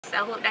I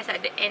hope that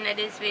at the end of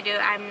this video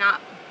I'm not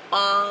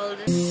bald.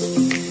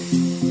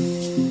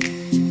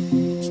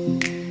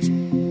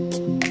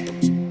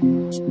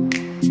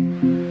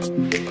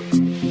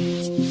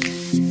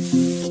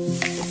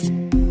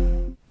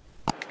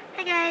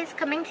 Hi guys,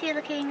 coming to you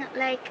looking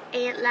like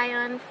a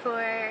lion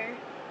for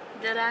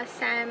the last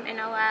time in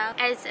a while.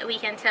 As we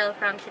can tell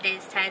from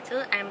today's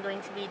title, I'm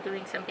going to be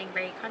doing something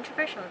very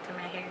controversial to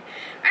my hair.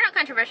 Or not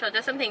controversial,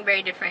 just something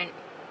very different.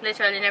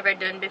 Literally never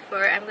done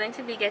before. I'm going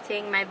to be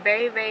getting my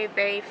very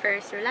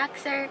first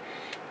relaxer.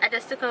 I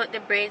just took out the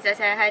braids that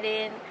I had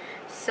in,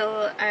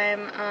 so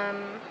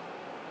I'm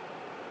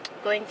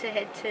going to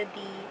head to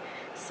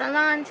the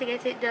salon to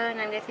get it done.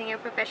 I'm getting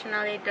it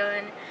professionally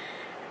done.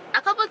 A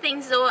couple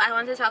things though I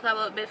want to talk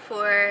about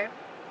before,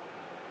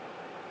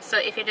 so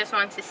if you just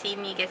want to see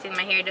me getting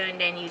my hair done,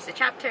 then use the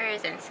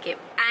chapters and skip.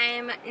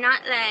 I'm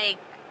not like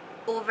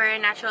over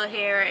natural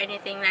hair or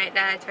anything like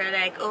that, or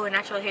like, oh,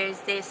 natural hair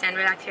is this and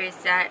relaxer is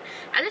that.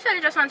 I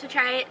literally just want to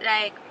try it.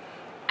 Like,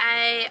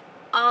 I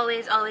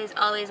always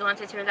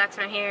wanted to relax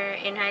my hair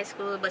in high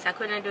school, but I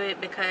couldn't do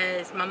it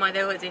because my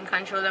mother was in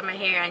control of my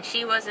hair and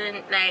she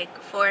wasn't like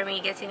for me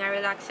getting a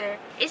relaxer.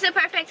 It's the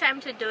perfect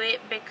time to do it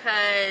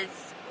because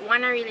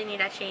one, I really need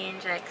a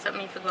change, like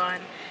something to go on,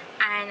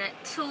 and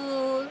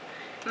two,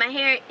 my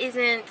hair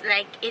isn't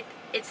like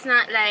it's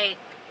not like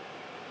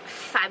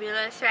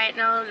fabulous right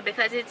now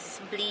because it's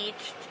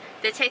bleached.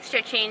 The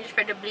texture changed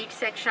for the bleach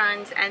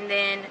sections, and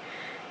then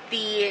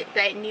the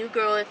like new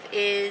growth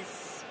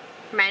is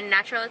my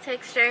natural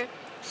texture,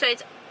 so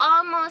it's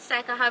almost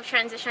like I have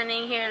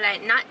transitioning here,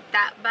 like not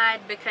that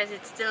bad because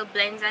it still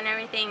blends and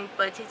everything,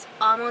 but it's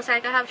almost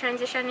like I have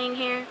transitioning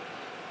here,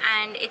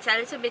 and it's a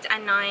little bit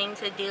annoying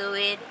to deal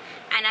with.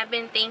 And I've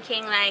been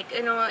thinking, like,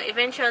 you know,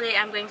 eventually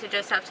I'm going to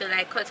just have to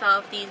like cut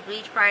off these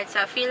bleach parts. So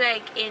I feel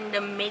like in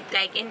the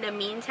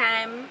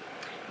meantime,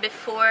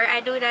 before I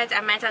do that,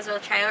 I might as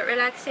well try out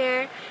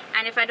relaxer,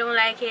 and if I don't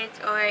like it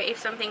or if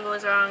something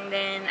goes wrong,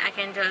 then I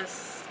can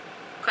just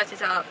cut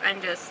it off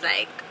and just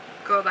like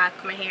grow back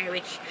my hair,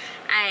 which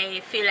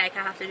I feel like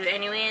I have to do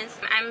anyways.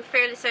 I'm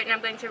fairly certain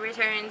I'm going to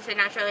return to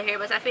natural hair,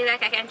 but I feel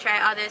like I can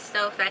try other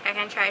stuff. Like I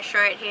can try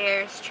short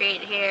hair,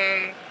 straight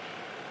hair,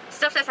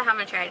 stuff that I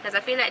haven't tried, because I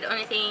feel like the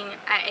only thing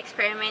I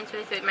experiment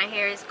with my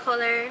hair is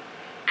color,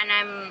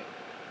 and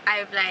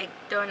I've like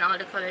done all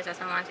the colors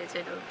that I wanted to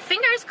do.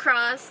 Fingers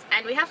crossed,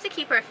 and we have to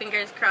keep our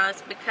fingers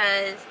crossed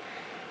because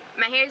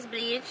my hair is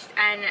bleached,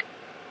 and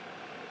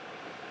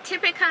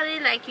typically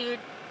like you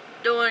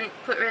don't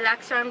put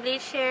relaxer on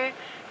bleached hair,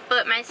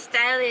 but my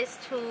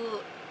stylist who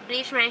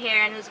bleached my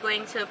hair and who's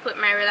going to put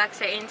my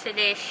relaxer in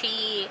today,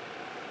 she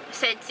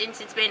said since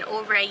it's been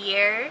over a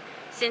year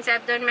since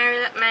I've done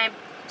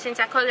since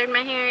I colored my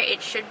hair,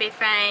 it should be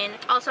fine.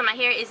 Also, my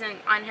hair isn't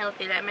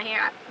unhealthy. Like my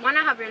hair, I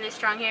have really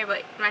strong hair,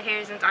 but my hair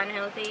isn't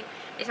unhealthy.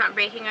 It's not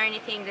breaking or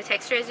anything. The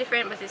texture is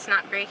different, but it's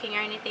not breaking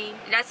or anything.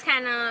 That's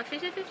kind of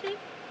 50-50.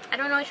 I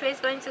don't know which way it's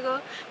going to go,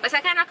 but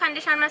I kind of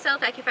condition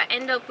myself. Like if I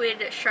end up with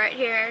short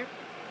hair,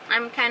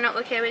 I'm kind of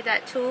okay with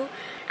that too.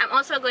 I'm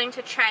also going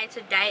to try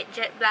to dye it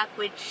jet black,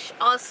 which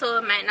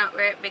also might not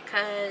work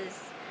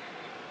because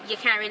you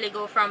can't really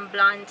go from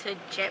blonde to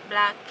jet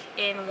black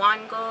in one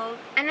go.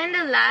 And then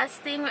the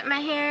last thing with my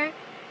hair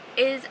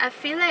is I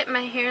feel like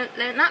my hair,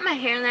 like not my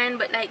hairline,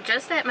 but like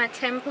just like my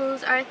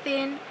temples are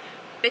thin,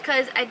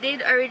 because I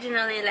did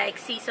originally like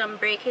see some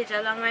breakage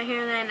along my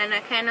hairline and I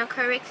kind of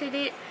corrected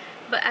it,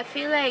 but I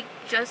feel like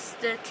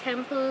just the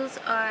temples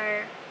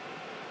are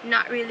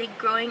not really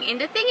growing in.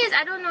 The thing is,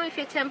 I don't know if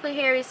your temple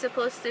hair is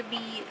supposed to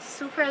be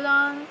super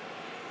long,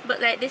 but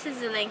like this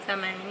is the length of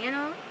mine, you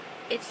know,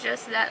 it's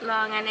just that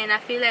long. And then I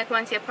feel like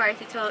once you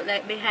part it out,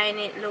 like behind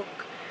it look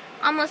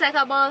almost like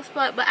a bald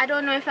spot, but I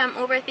don't know if I'm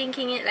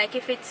overthinking it, like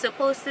if it's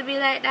supposed to be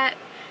like that,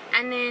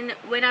 and then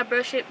when I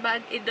brush it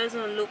back it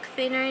doesn't look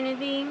thin or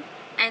anything,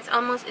 and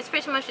it's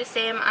pretty much the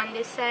same on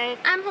this side.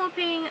 I'm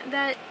hoping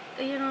that,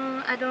 you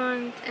know, I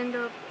don't end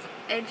up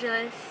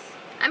edgeless.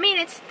 I mean,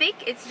 it's thick,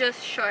 it's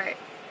just short,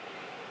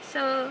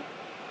 so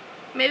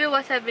maybe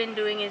what I've been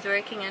doing is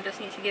working. I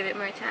just need to give it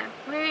more time.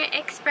 We're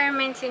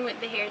experimenting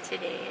with the hair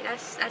today.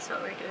 That's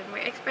what we're doing. We're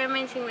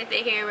experimenting with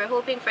the hair. We're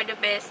hoping for the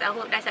best. I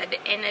hope that at the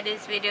end of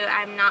this video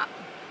I'm not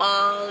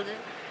bald,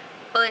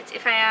 but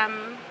if I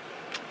am,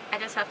 I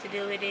just have to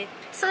deal with it.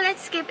 So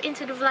let's skip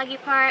into the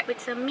vloggy part with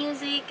some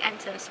music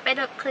and some sped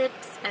up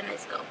clips, and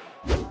let's go.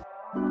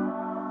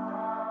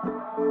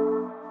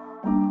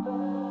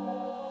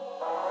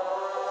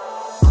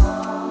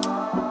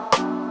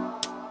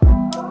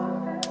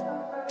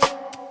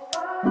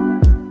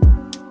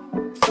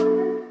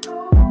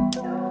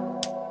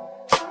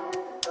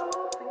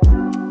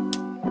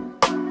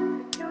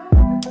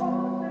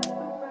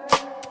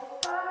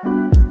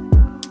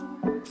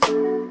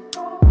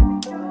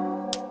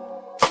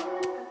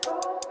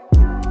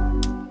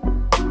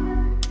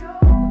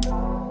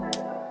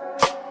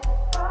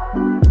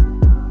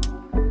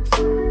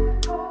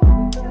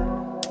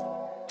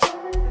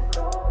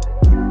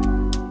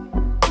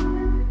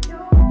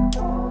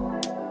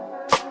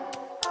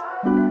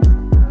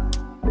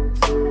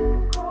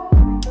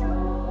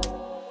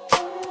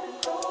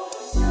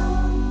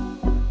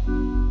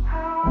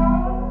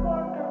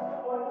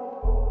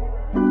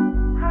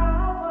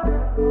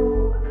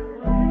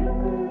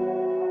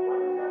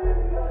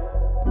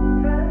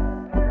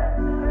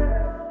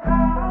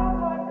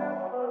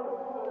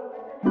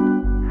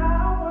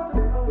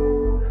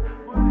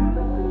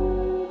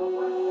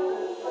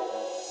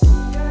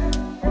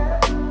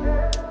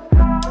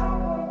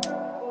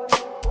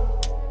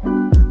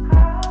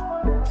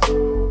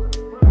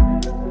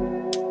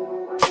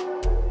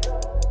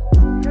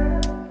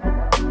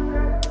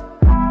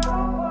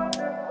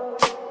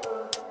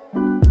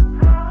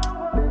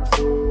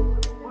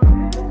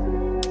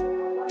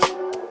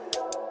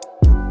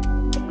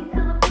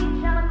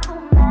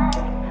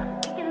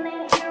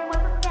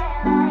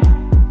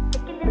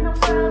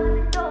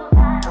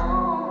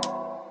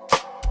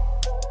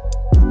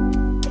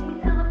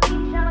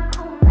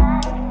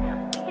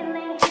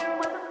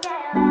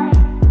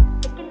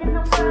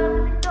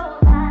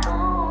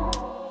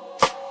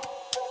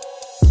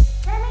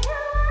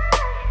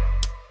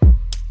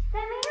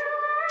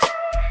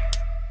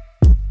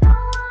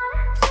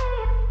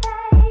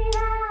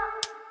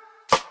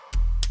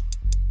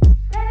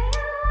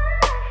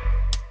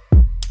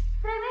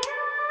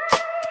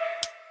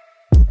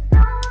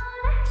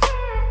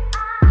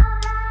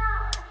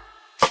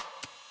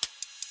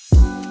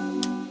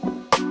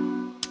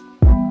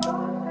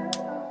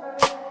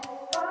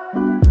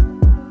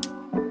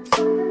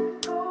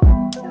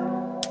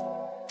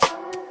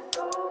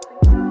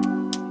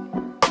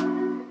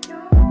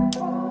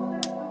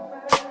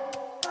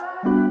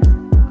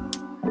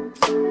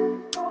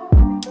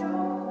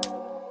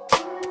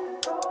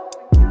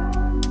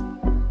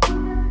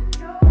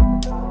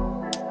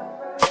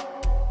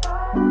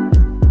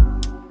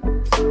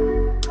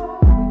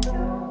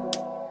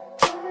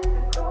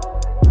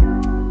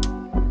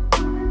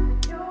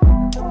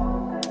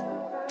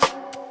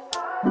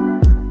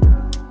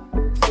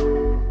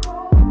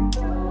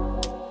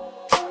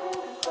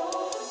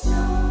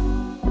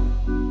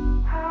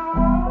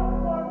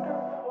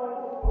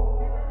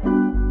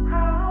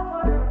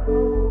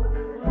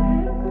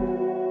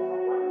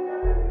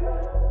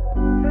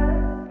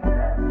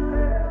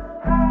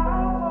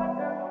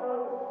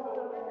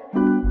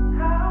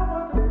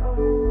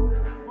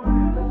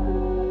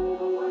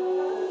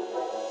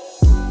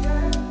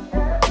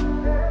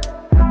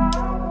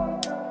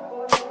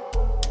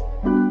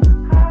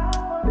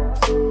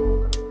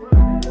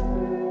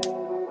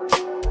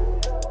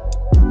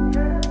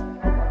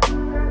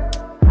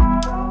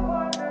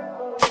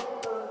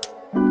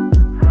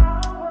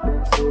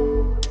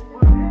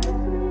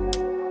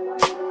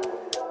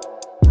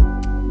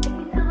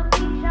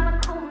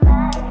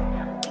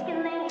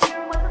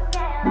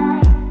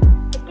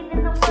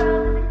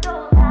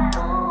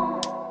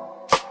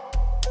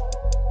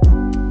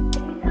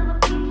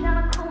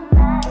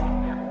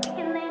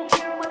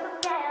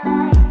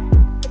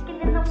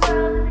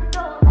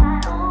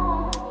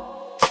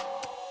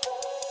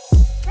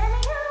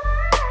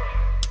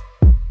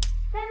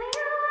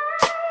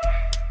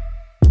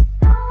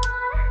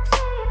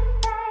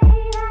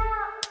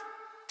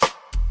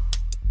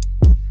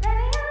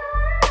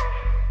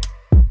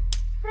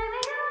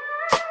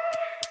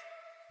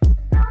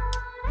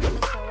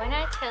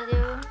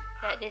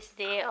 this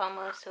day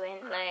almost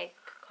went like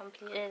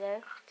completely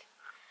left.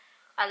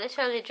 I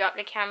literally dropped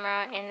the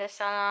camera in the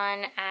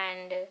salon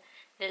and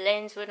the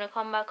lens wouldn't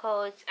come back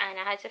out, and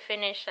I had to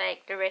finish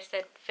like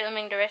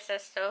filming the rest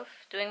of stuff,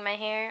 doing my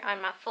hair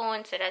on my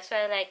phone. So that's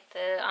why like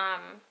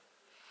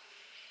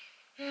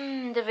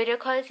the video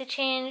quality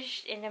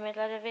changed in the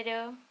middle of the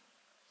video.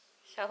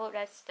 So I hope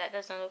that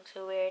doesn't look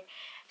too weird.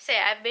 So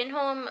yeah, I've been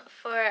home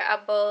for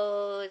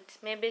about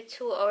maybe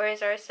 2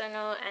 hours or so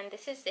now, and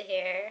this is the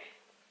hair.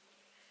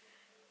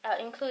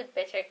 I'll include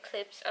better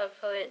clips of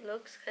how it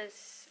looks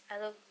because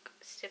I look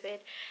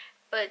stupid.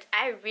 But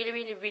I really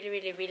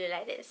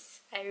like this.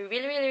 I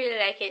really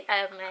like it.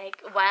 I'm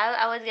like, while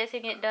I was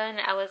getting it done,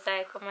 I was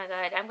like, oh my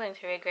god, I'm going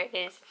to regret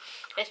this.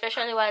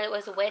 Especially while it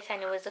was wet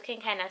and it was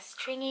looking kind of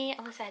stringy.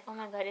 I was like, oh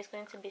my god, it's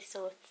going to be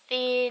so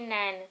thin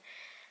and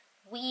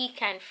weak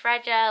and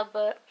fragile.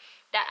 But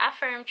that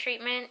Affirm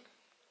treatment,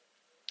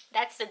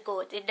 that's the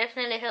goat. It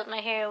definitely helped my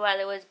hair while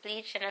it was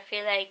bleached, and I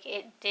feel like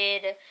it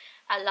did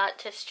a lot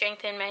to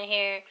strengthen my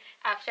hair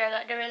after I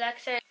got the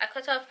relaxer. I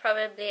cut off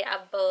probably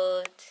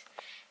about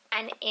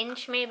an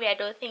inch maybe. I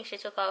don't think she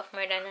took off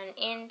more than an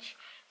inch,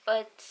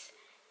 but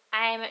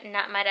I'm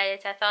not mad at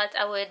it. I thought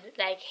I would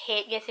like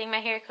hate getting my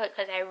hair cut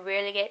because I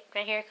rarely get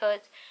my hair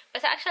cut,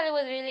 but I actually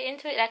was really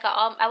into it. Like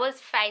I was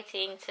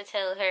fighting to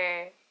tell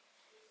her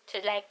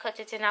to like cut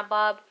it in a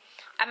bob.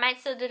 I might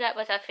still do that,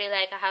 but I feel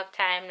like I have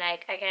time.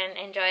 Like I can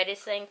enjoy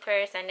this length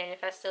first, and then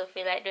if I still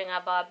feel like doing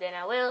a bob, then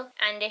I will.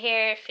 And my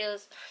hair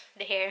feels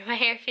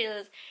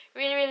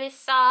really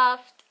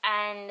soft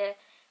and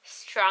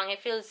strong. It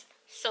feels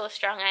so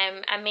strong.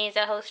 I'm amazed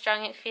at how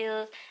strong it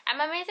feels. I'm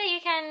amazed that you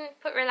can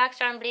put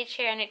relaxer on bleach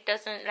hair and it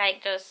doesn't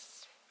like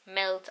just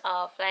melt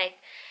off. Like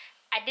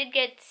I did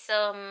get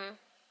some,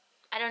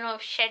 I don't know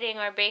if shedding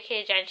or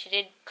breakage, and she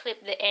did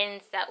clip the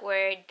ends that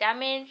were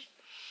damaged.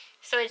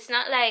 So it's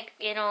not like,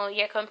 you know,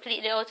 you're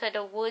completely out of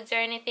the woods or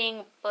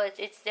anything, but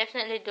it's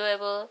definitely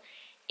doable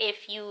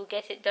if you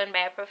get it done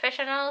by a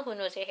professional who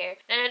knows your hair.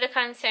 None of the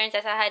concerns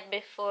that I had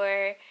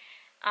before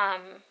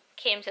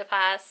came to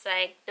pass.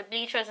 Like the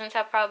bleach wasn't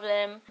a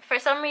problem for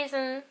some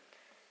reason.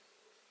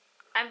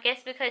 I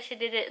guess because she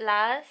did it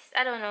last,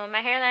 I don't know,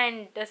 my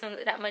hairline doesn't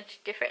look that much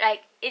different.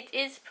 Like it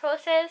is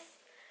processed,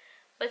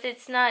 but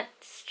it's not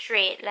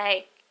straight.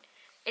 Like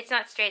it's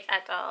not straight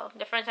at all.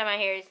 The front of my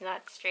hair is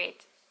not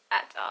straight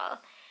at all,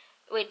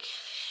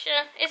 which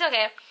is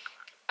okay.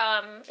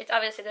 It's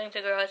obviously going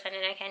to grow out, and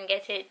then I can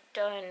get it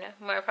done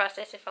more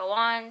processed if I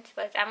want,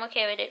 but I'm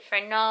okay with it for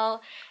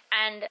now.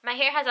 And my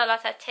hair has a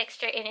lot of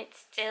texture in it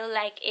still.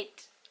 Like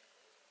it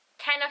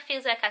kind of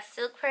feels like a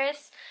silk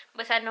press,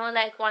 but I know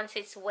like once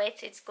it's wet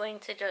it's going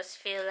to just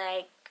feel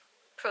like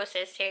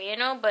processed hair, you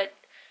know. But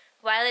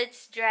while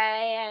it's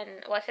dry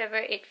and whatever,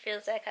 it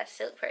feels like a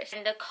silk press.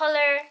 And the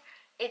color,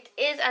 it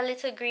is a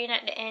little green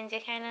at the ends.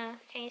 Can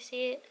you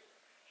see it?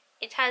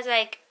 It has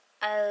like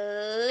a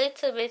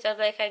little bit of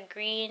like a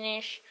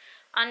greenish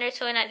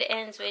undertone at the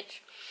ends,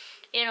 which,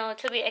 you know,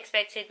 to be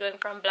expected going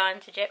from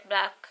blonde to jet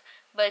black.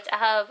 But I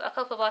have a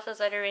couple bottles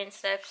of the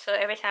rinse left, so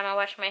every time I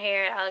wash my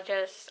hair I'll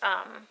just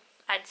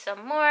add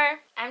some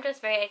more. I'm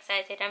just very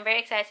excited. I'm very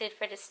excited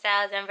for the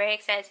styles. I'm very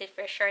excited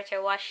for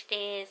shorter wash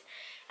days.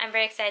 I'm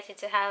very excited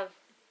to have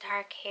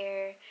dark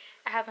hair.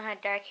 I haven't had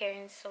dark hair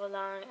in so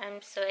long.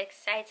 I'm so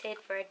excited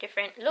for a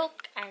different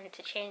look and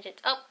to change it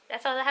up.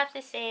 That's all I have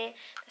to say.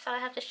 That's all I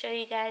have to show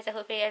you guys. I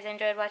hope you guys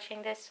enjoyed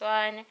watching this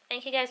one.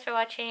 Thank you guys for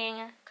watching.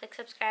 Click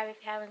subscribe if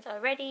you haven't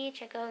already.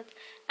 Check out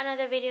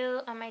another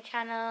video on my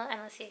channel,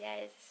 and I'll see you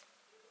guys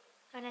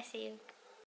when I see you.